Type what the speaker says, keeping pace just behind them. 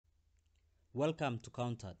Welcome to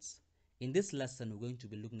Counters. In this lesson, we're going to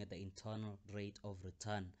be looking at the internal rate of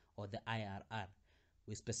return, or the IRR.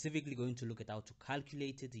 We're specifically going to look at how to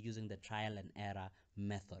calculate it using the trial and error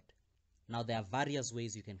method. Now, there are various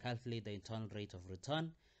ways you can calculate the internal rate of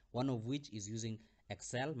return, one of which is using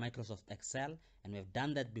Excel, Microsoft Excel, and we have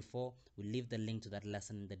done that before. We'll leave the link to that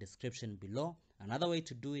lesson in the description below. Another way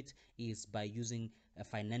to do it is by using a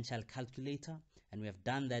financial calculator, and we have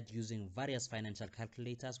done that using various financial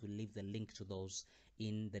calculators. We'll leave the link to those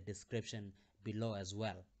in the description below as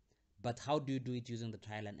well. But how do you do it using the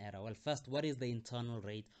trial and error? Well, first, what is the internal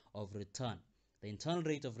rate of return? The internal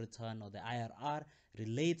rate of return, or the IRR,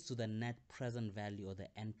 relates to the net present value, or the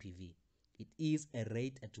NPV. It is a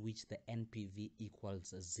rate at which the NPV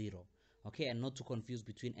equals 0. Okay, and not to confuse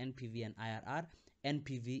between NPV and IRR.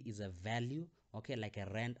 NPV is a value, okay, like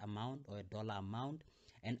a rand amount or a dollar amount,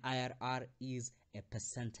 and IRR is a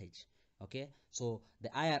percentage. Okay, so the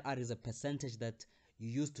IRR is a percentage that you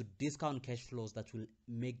use to discount cash flows that will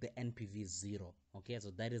make the NPV 0. Okay,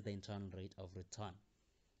 so that is the internal rate of return.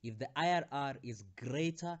 If the IRR is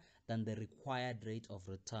greater than the required rate of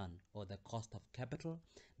return, or the cost of capital,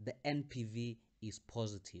 the NPV is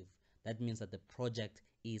positive. That means that the project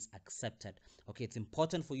is accepted. Okay, it's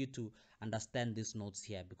important for you to understand these notes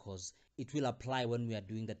here because it will apply when we are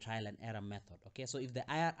doing the trial and error method. Okay, so if the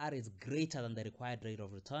IRR is greater than the required rate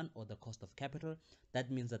of return or the cost of capital,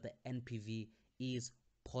 that means that the NPV is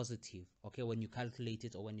positive, okay, when you calculate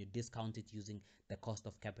it or when you discount it using the cost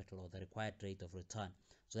of capital or the required rate of return.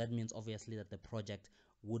 So that means obviously that the project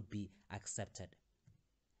would be accepted.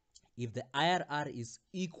 If the IRR is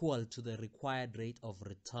equal to the required rate of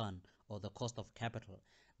return or the cost of capital,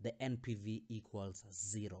 the NPV equals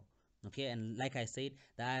 0. Okay, and like I said,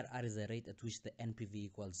 the IRR is the rate at which the NPV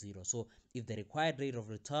equals 0. So if the required rate of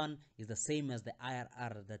return is the same as the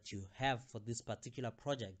IRR that you have for this particular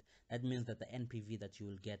project, that means that the NPV that you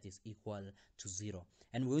will get is equal to 0.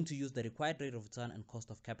 And we're going to use the required rate of return and cost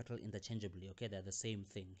of capital interchangeably. Okay, they're the same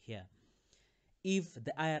thing here. If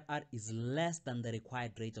the IRR is less than the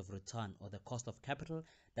required rate of return or the cost of capital,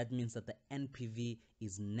 that means that the NPV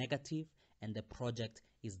is negative and the project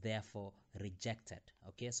is therefore rejected.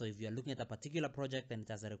 Okay, so if you are looking at a particular project and it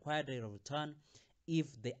has a required rate of return,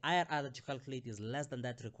 if the IRR that you calculate is less than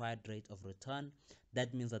that required rate of return,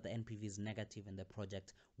 that means that the NPV is negative and the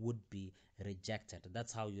project would be rejected.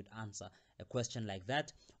 That's how you'd answer a question like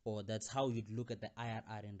that, or that's how you'd look at the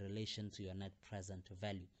IRR in relation to your net present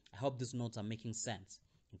value. I hope these notes are making sense.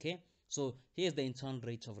 Okay, so here's the internal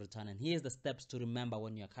rate of return, and here's the steps to remember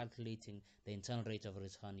when you're calculating the internal rate of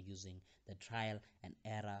return using the trial and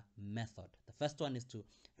error method. The first one is to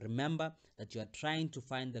remember that you are trying to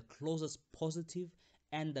find the closest positive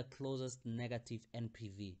and the closest negative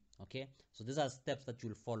NPV. Okay, so these are steps that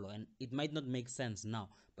you'll follow, and it might not make sense now,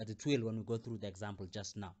 but it will when we go through the example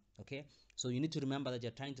just now. Okay, so you need to remember that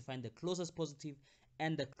you're trying to find the closest positive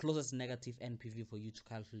and the closest negative NPV for you to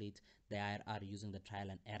calculate the IRR using the trial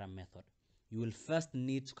and error method. You will first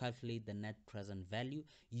need to calculate the net present value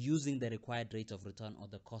using the required rate of return or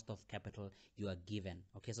the cost of capital you are given.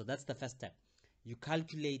 Okay, so that's the first step. You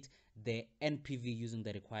calculate the NPV using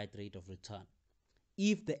the required rate of return.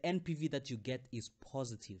 If the NPV that you get is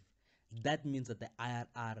positive, that means that the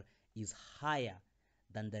IRR is higher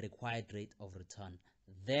than the required rate of return.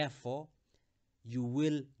 Therefore, you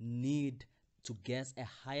will need to guess a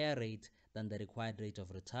higher rate than the required rate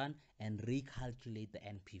of return and recalculate the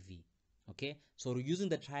NPV. Okay, so using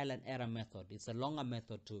the trial and error method, it's a longer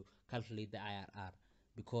method to calculate the IRR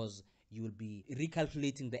because you will be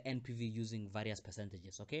recalculating the NPV using various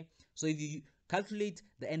percentages. Okay, so if you calculate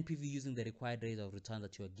the NPV using the required rate of return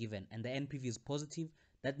that you are given and the NPV is positive,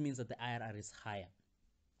 that means that the IRR is higher.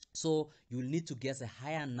 So you will need to guess a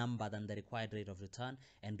higher number than the required rate of return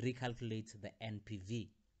and recalculate the NPV.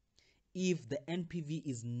 If the NPV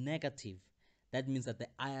is negative, that means that the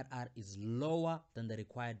IRR is lower than the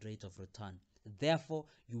required rate of return. Therefore,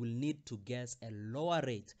 you will need to guess a lower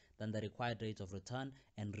rate than the required rate of return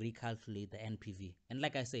and recalculate the NPV. And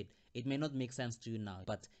like I said, it may not make sense to you now,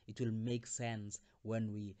 but it will make sense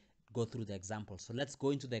when we go through the example. So let's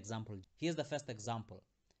go into the example. Here's the first example.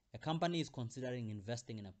 A company is considering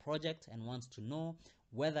investing in a project and wants to know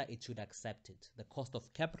whether it should accept it. The cost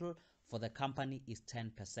of capital for the company is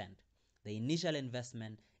 10%. The initial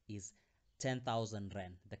investment is 10,000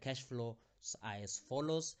 Rand. The cash flows are as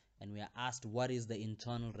follows, and we are asked what is the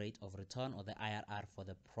internal rate of return or the IRR for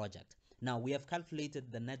the project. Now, we have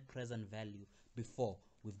calculated the net present value before.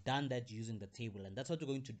 We've done that using the table, and that's what we're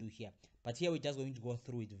going to do here. But here we're just going to go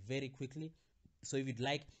through it very quickly So if you'd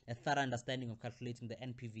like a thorough understanding of calculating the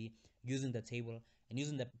NPV using the table and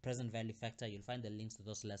using the present value factor, you'll find the links to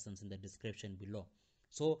those lessons in the description below.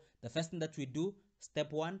 So the first thing that we do,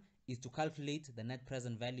 step one, is to calculate the net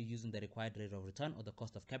present value using the required rate of return or the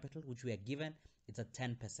cost of capital, which we are given. It's at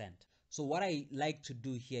 10%. So what I like to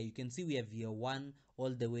do here, you can see we have year 1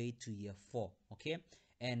 all the way to year 4, okay?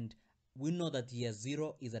 And we know that year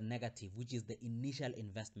 0 is a negative, which is the initial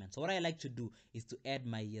investment. So what I like to do is to add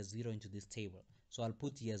my year 0 into this table. So I'll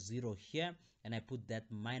put year 0 here, and I put that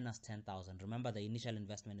minus 10,000. Remember, the initial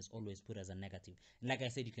investment is always put as a negative. And like I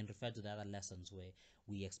said, you can refer to the other lessons where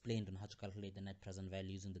we explained on how to calculate the net present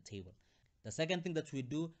value using the table. The second thing that we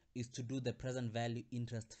do is to do the present value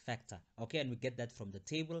interest factor, okay? And we get that from the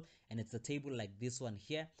table, and it's a table like this one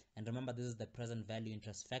here. And remember, this is the present value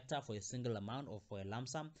interest factor for a single amount or for a lump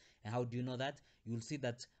sum. And how do you know that? You'll see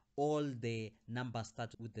that all the numbers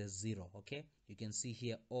start with the 0, okay? You can see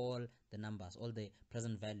here all the numbers, all the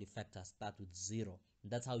present value factors start with 0.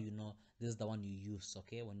 That's how you know this is the one you use,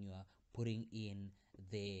 okay, when you are putting in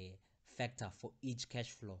the factor for each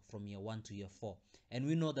cash flow from year 1 to year 4. And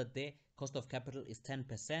we know that the cost of capital is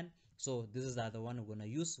 10%, so this is the one we're going to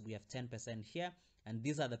use. We have 10% here, and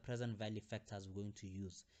these are the present value factors we're going to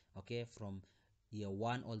use, okay, from year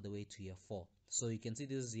 1 all the way to year 4. So you can see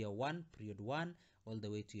this is year 1, period 1, all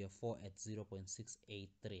the way to year 4 at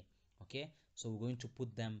 0.683, okay? So we're going to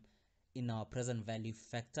put them in our present value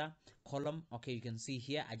factor column. Okay, you can see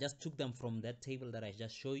here I just took them from that table that I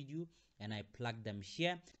just showed you, and I plugged them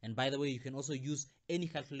here. And by the way, you can also use any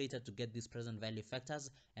calculator to get these present value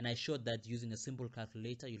factors, and I showed that using a simple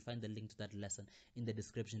calculator. You'll find the link to that lesson in the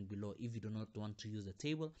description below if you do not want to use the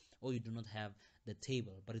table or you do not have the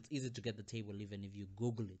table. But it's easy to get the table even if you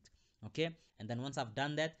Google it, okay? And then once I've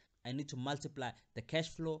done that, I need to multiply the cash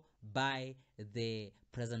flow by the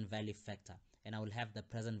present value factor, and I will have the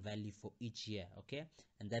present value for each year, okay?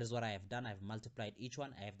 And that is what I have done. I've multiplied each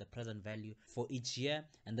one. I have the present value for each year,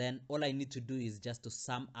 and then all I need to do is just to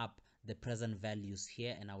sum up the present values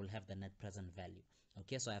here, and I will have the net present value,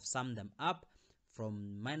 okay? So I've summed them up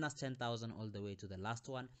from minus 10,000 all the way to the last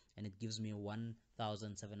one, and it gives me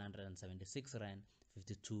 1,776 rand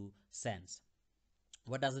 52 cents.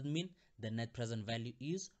 What does it mean? The net present value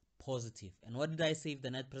is positive. And what did I say if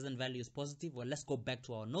the net present value is positive? Well, let's go back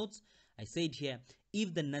to our notes. I said here,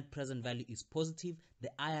 if the net present value is positive,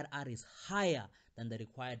 the IRR is higher than the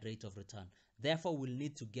required rate of return. Therefore, we'll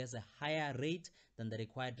need to guess a higher rate than the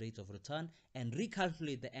required rate of return and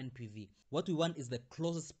recalculate the NPV. What we want is the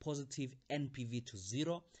closest positive NPV to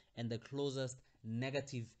 0 and the closest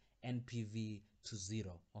negative NPV to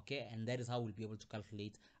 0, okay? And that is how we'll be able to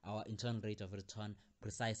calculate our internal rate of return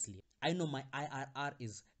precisely. I know my IRR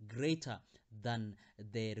is greater than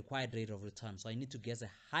the required rate of return, so I need to guess a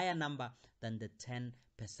higher number than the 10%,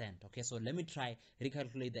 okay? So let me try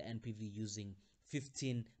recalculate the NPV using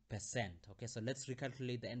 15%, okay? So let's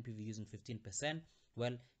recalculate the NPV using 15%.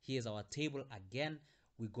 Well, here's our table again.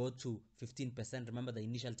 We go to 15%. Remember, the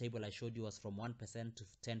initial table I showed you was from 1% to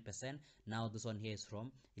 10%. Now this one here is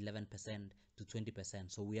from 11% to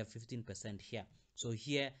 20%. So we have 15% here. So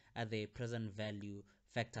here are the present value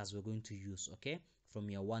factors we're going to use, okay,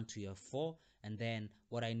 from year 1 to year 4. And then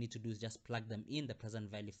what I need to do is just plug them in, the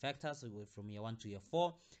present value factors from year 1 to year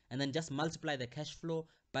 4, and then just multiply the cash flow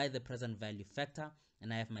by the present value factor,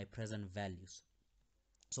 and I have my present values.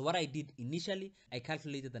 So what I did initially, I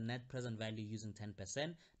calculated the net present value using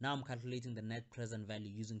 10%. Now I'm calculating the net present value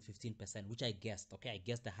using 15%, which I guessed, okay? I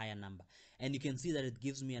guessed the higher number. And you can see that it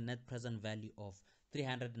gives me a net present value of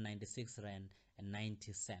 396 rand and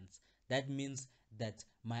 90 cents. That means that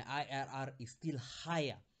my IRR is still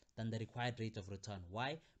higher than the required rate of return.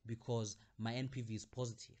 Why? Because my NPV is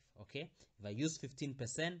positive, okay? If I use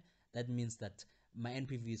 15%, that means that my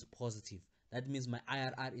NPV is positive. That means my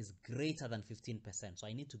IRR is greater than 15%. So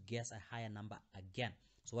I need to guess a higher number again.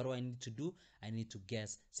 So what do I need to do? I need to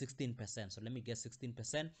guess 16%. So let me guess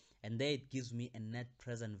 16%. And there it gives me a net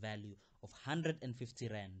present value of 150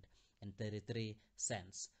 rand and 33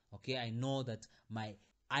 cents. Okay, I know that my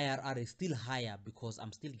IRR is still higher because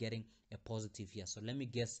I'm still getting a positive here. So let me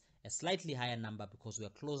guess a slightly higher number because we are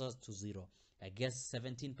closer to 0. I guess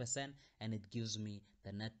 17%, and it gives me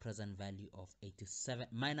the net present value of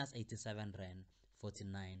minus 87 rand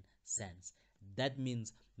 49 cents. That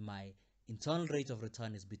means my internal rate of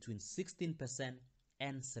return is between 16%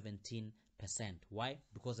 and 17%. Why?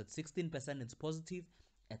 Because at 16% it's positive,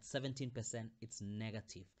 at 17% it's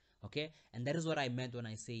negative. Okay, and that is what I meant when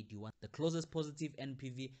I said you want the closest positive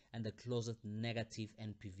NPV and the closest negative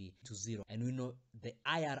NPV to 0. And we know the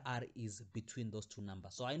IRR is between those two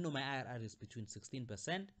numbers. So I know my IRR is between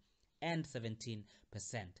 16% and 17%.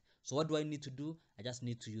 So what do I need to do? I just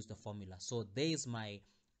need to use the formula. So there is my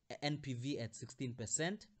NPV at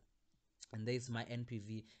 16%, and there is my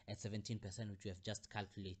NPV at 17%, which we have just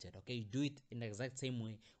calculated. Okay, you do it in the exact same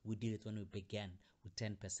way we did it when we began with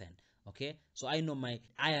 10%. Okay, so I know my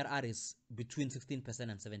IRR is between 16%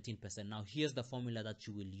 and 17%. Now here's the formula that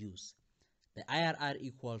you will use. The IRR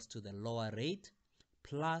equals to the lower rate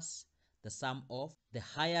plus the sum of the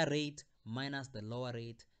higher rate minus the lower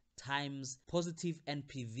rate times positive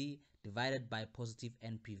NPV divided by positive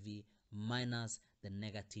NPV minus the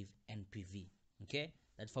negative NPV. Okay,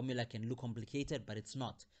 that formula can look complicated, but it's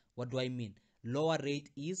not. What do I mean? Lower rate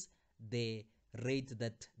is the rate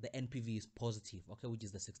that the NPV is positive, okay, which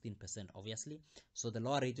is the 16%, obviously. So the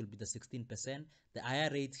lower rate will be the 16%. The higher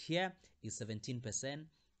rate here is 17%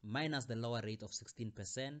 minus the lower rate of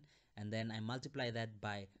 16%, and then I multiply that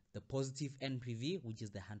by the positive NPV, which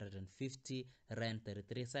is the 150 rand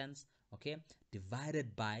 33 cents, okay,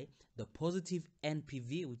 divided by the positive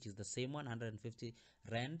NPV, which is the same one, 150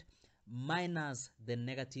 rand, minus the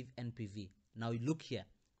negative NPV. Now look here,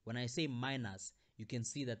 when I say minus, you can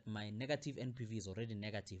see that my negative NPV is already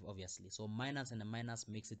negative, obviously. So minus and a minus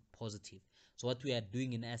makes it positive. So what we are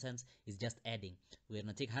doing in essence is just adding. We're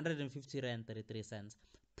going to take 150 rand 33 cents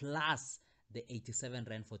plus the 87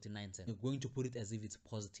 rand 49 cents. We're going to put it as if it's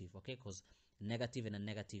positive, okay, because negative and a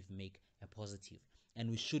negative make a positive, and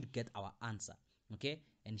we should get our answer. Okay,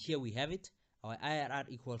 and here we have it. Our IRR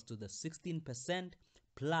equals to the 16%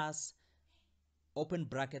 plus open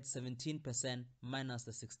bracket 17% minus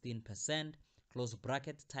the 16% close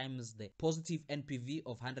bracket times the positive NPV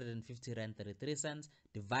of 150 rand 33 cents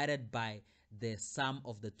divided by the sum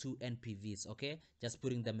of the two NPVs. Okay, just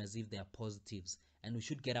putting them as if they are positives, and we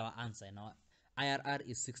should get our answer. And our IRR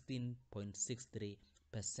is 16.63%.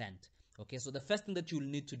 Okay, so the first thing that you will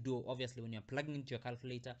need to do, obviously, when you're plugging into your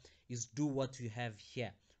calculator, is do what you have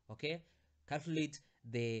here. Okay, calculate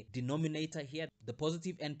the denominator here, the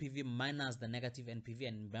positive NPV minus the negative NPV,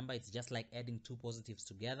 and remember, it's just like adding two positives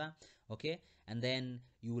together. Okay, and then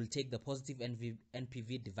you will take the positive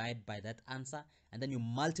NPV, divide by that answer, and then you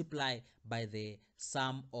multiply by the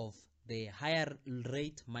sum of the higher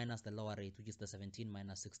rate minus the lower rate, which is the 17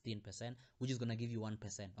 minus 16%, which is going to give you 1%.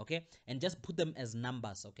 Okay, and just put them as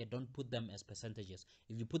numbers. Okay, don't put them as percentages.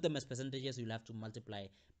 If you put them as percentages, you'll have to multiply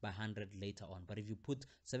by 100 later on. But if you put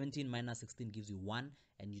 17 minus 16 gives you 1,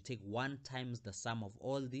 and you take 1 times the sum of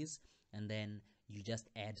all these, and then you just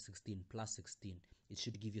add 16 plus 16, it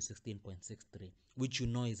should give you 16.63, which you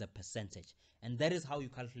know is a percentage. And that is how you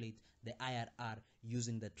calculate the IRR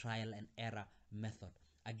using the trial and error method.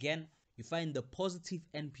 Again, you find the positive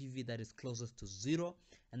NPV that is closest to 0,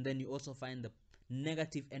 and then you also find the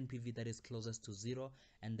negative NPV that is closest to 0,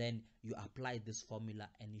 and then you apply this formula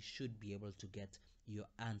and you should be able to get your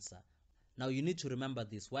answer. Now you need to remember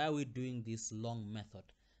this. Why are we doing this long method?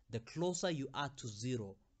 The closer you are to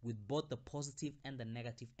 0 with both the positive and the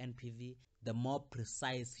negative NPV, the more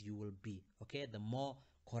precise you will be. Okay, the more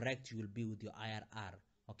correct you will be with your IRR.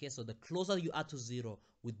 Okay, so the closer you are to 0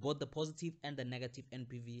 with both the positive and the negative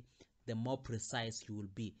NPV, the more precise you will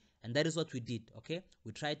be. And that is what we did. Okay,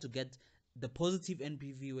 we tried to get the positive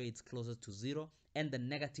NPV where it's closest to 0 and the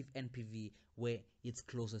negative NPV where it's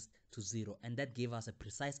closest to 0, and that gave us a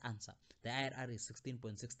precise answer. The IRR is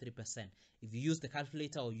 16.63%. If you use the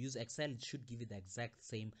calculator or use Excel, it should give you the exact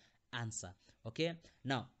same answer. Okay,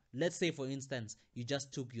 now let's say, for instance, you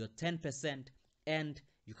just took your 10% and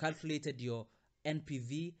you calculated your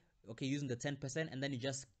NPV, okay, using the 10%, and then you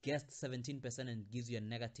just guessed 17%, and it gives you a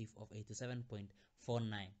negative of 87.49.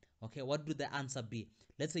 Okay, what would the answer be?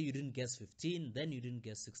 Let's say you didn't guess 15, then you didn't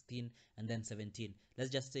guess 16, and then 17.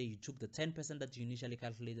 Let's just say you took the 10% that you initially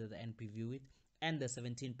calculated the NPV with and the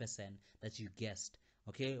 17% that you guessed.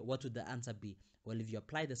 Okay, what would the answer be? Well, if you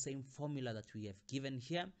apply the same formula that we have given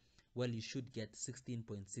here, well, you should get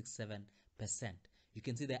 16.67%. You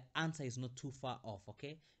can see the answer is not too far off.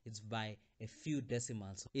 Okay, it's by a few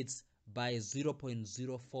decimals. It's by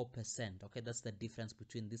 0.04%. okay, that's the difference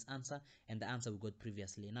between this answer and the answer we got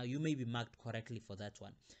previously. Now you may be marked correctly for that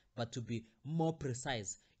one, but to be more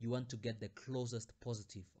precise, you want to get the closest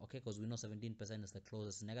positive. Okay, because we know 17% is the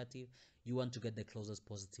closest negative. You want to get the closest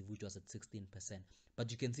positive, which was at 16%.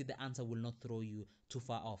 But you can see the answer will not throw you too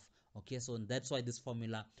far off. Okay, so that's why this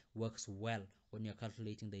formula works well when you're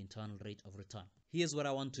calculating the internal rate of return. Here's what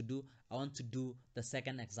I want to do. I want to do the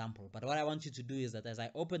second example, but what I want you to do is that as I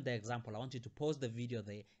open the example, I want you to pause the video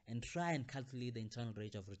there and try and calculate the internal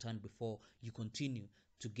rate of return before you continue,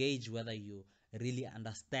 to gauge whether you really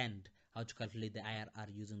understand how to calculate the IRR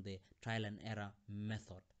using the trial and error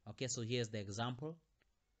method. Okay, so here's the example.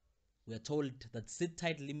 we are told that Sit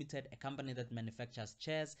Tight Limited, a company that manufactures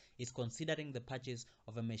chairs, is considering the purchase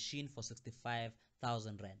of a machine for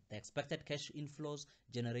 65,000 rand. The expected cash inflows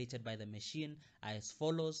generated by the machine are as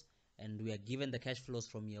follows, and we are given the cash flows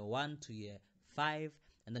from year 1 to year 5,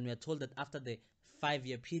 and then we are told that after the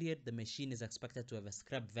 5-year period, the machine is expected to have a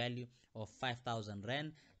scrap value of 5,000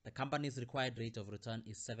 rand. The company's required rate of return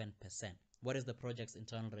is 7%. What is the project's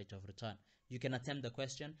internal rate of return? You can attempt the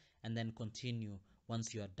question and then continue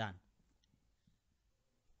once you are done.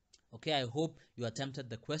 Okay, I hope you attempted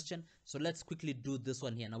the question. So let's quickly do this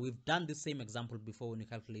one here. Now, we've done this same example before when we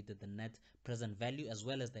calculated the net present value as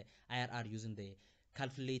well as the IRR using the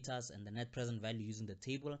calculators and the net present value using the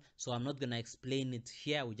table. So I'm not going to explain it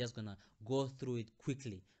here. We're just going to go through it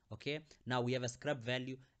quickly. Okay, now we have a scrap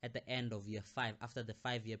value at the end of year 5 after the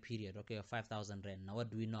 5-year period, okay, of 5,000 rand. Now, what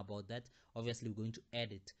do we know about that? Obviously, we're going to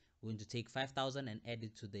add it. We're going to take 5,000 and add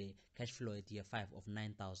it to the cash flow at year 5 of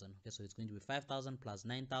 9,000. Okay, so it's going to be 5,000 plus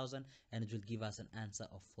 9,000, and it will give us an answer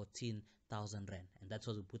of 14,000 rand, and that's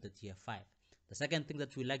what we put at year 5. The second thing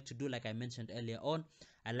that we like to do, like I mentioned earlier on,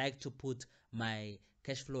 I like to put my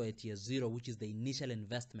cash flow at year 0, which is the initial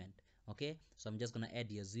investment. Okay, so I'm just going to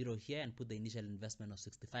add year 0 here and put the initial investment of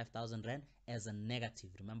 65,000 rand as a negative.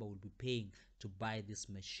 Remember, we'll be paying to buy this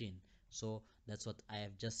machine. So that's what I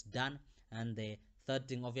have just done. And the third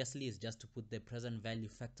thing obviously is just to put the present value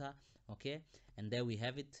factor. Okay, and there we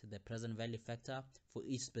have it, the present value factor for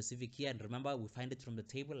each specific year. And remember, we find it from the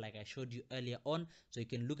table like I showed you earlier on, so you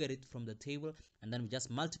can look at it from the table, and then we just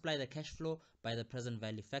multiply the cash flow by the present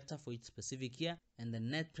value factor for each specific year, and the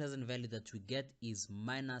net present value that we get is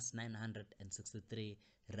minus 963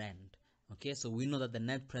 rand. Okay, so we know that the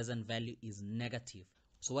net present value is negative.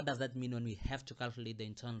 So what does that mean when we have to calculate the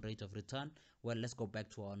internal rate of return? Well, let's go back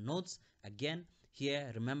to our notes again.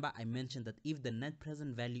 Here, remember I mentioned that if the net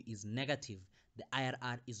present value is negative, the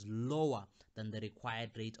IRR is lower than the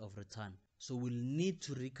required rate of return. So we'll need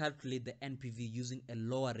to recalculate the NPV using a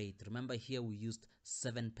lower rate. Remember here we used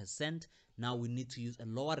 7%. Now we need to use a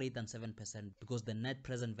lower rate than 7% because the net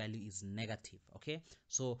present value is negative. Okay,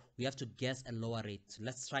 so we have to guess a lower rate.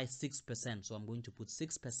 Let's try 6%. So I'm going to put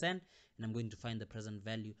 6% and I'm going to find the present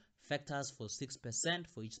value factors for 6%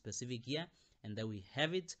 for each specific year, and there we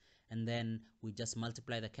have it. And then we just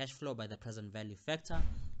multiply the cash flow by the present value factor,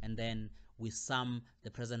 and then we sum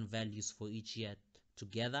the present values for each year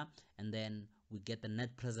together, and then we get the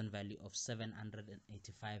net present value of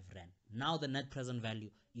 785 rand. Now the net present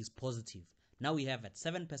value is positive. Now we have at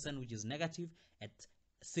 7% which is negative, at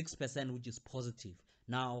 6% which is positive.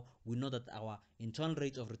 Now we know that our internal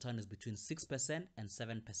rate of return is between 6% and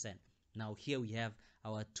 7%. Now here we have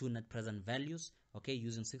our two net present values, okay,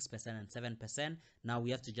 using 6% and 7%. Now we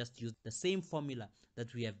have to just use the same formula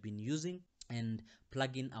that we have been using and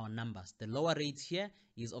plug in our numbers. The lower rate here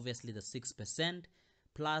is obviously the 6%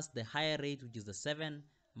 plus the higher rate, which is the 7,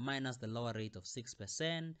 minus the lower rate of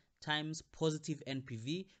 6% times positive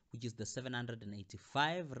NPV, which is the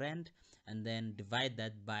 785 rand, and then divide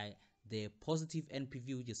that by the positive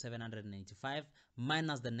NPV, which is 785,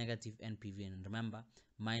 minus the negative NPV. And remember,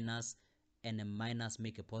 minus and a minus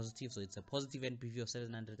make a positive, so it's a positive NPV of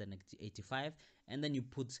 785, and then you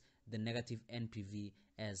put the negative NPV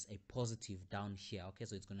as a positive down here. Okay,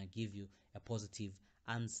 so it's going to give you a positive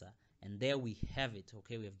answer, and there we have it.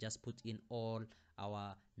 Okay, we have just put in all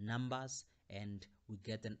our numbers and we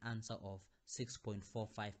get an answer of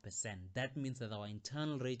 6.45%. That means that our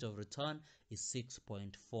internal rate of return is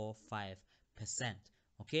 6.45%.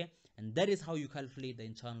 Okay, and that is how you calculate the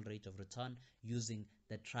internal rate of return using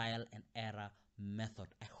the trial and error method.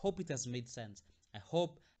 I hope it has made sense. I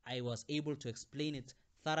hope I was able to explain it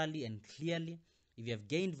thoroughly and clearly. If you have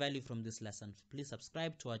gained value from this lesson, please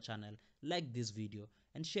subscribe to our channel, like this video,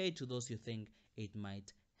 and share it to those you think it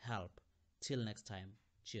might help. Till next time,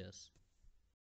 cheers.